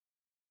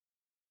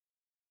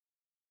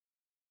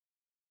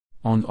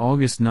On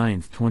August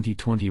 9,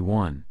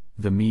 2021,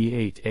 the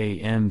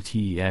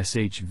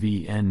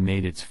Mi-8AMTSh-VN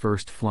made its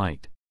first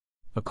flight.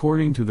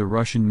 According to the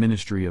Russian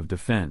Ministry of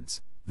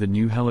Defense, the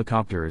new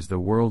helicopter is the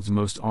world's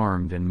most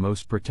armed and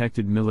most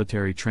protected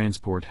military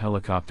transport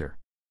helicopter.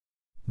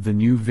 The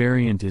new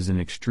variant is an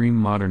extreme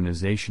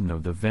modernization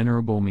of the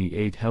venerable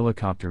Mi-8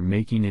 helicopter,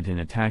 making it an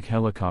attack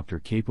helicopter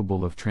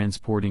capable of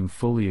transporting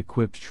fully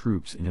equipped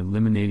troops and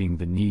eliminating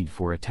the need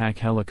for attack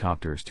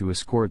helicopters to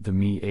escort the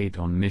Mi-8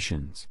 on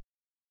missions.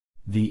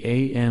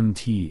 The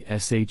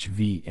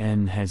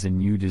AMTSh-VN has a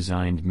new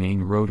designed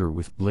main rotor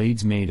with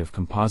blades made of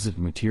composite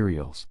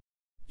materials.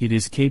 It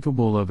is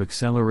capable of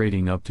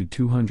accelerating up to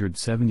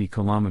 270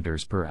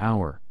 km per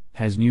hour,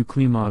 has new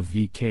Klimov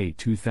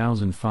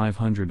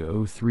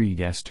VK2503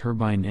 gas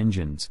turbine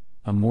engines,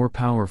 a more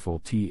powerful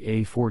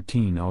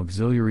TA-14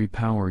 auxiliary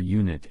power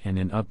unit and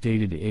an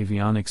updated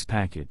avionics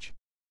package.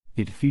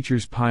 It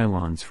features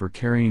pylons for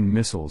carrying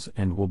missiles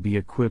and will be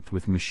equipped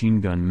with machine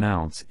gun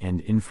mounts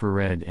and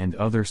infrared and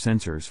other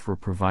sensors for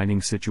providing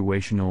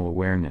situational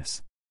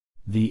awareness.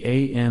 The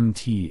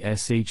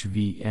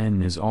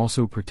AMTSh-VN is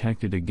also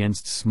protected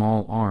against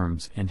small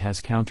arms and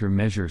has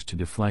countermeasures to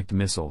deflect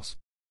missiles.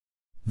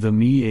 The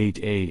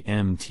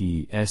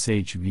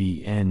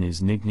Mi-8AMTSh-VN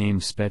is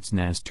nicknamed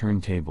Spetsnaz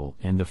Turntable,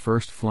 and the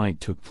first flight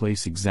took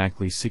place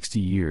exactly 60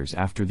 years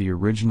after the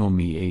original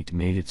Mi-8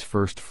 made its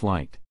first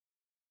flight.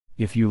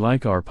 If you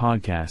like our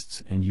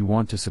podcasts and you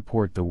want to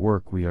support the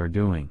work we are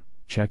doing,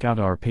 check out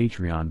our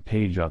Patreon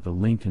page at the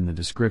link in the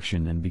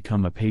description and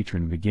become a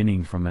patron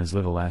beginning from as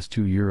little as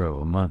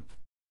 €2 a month.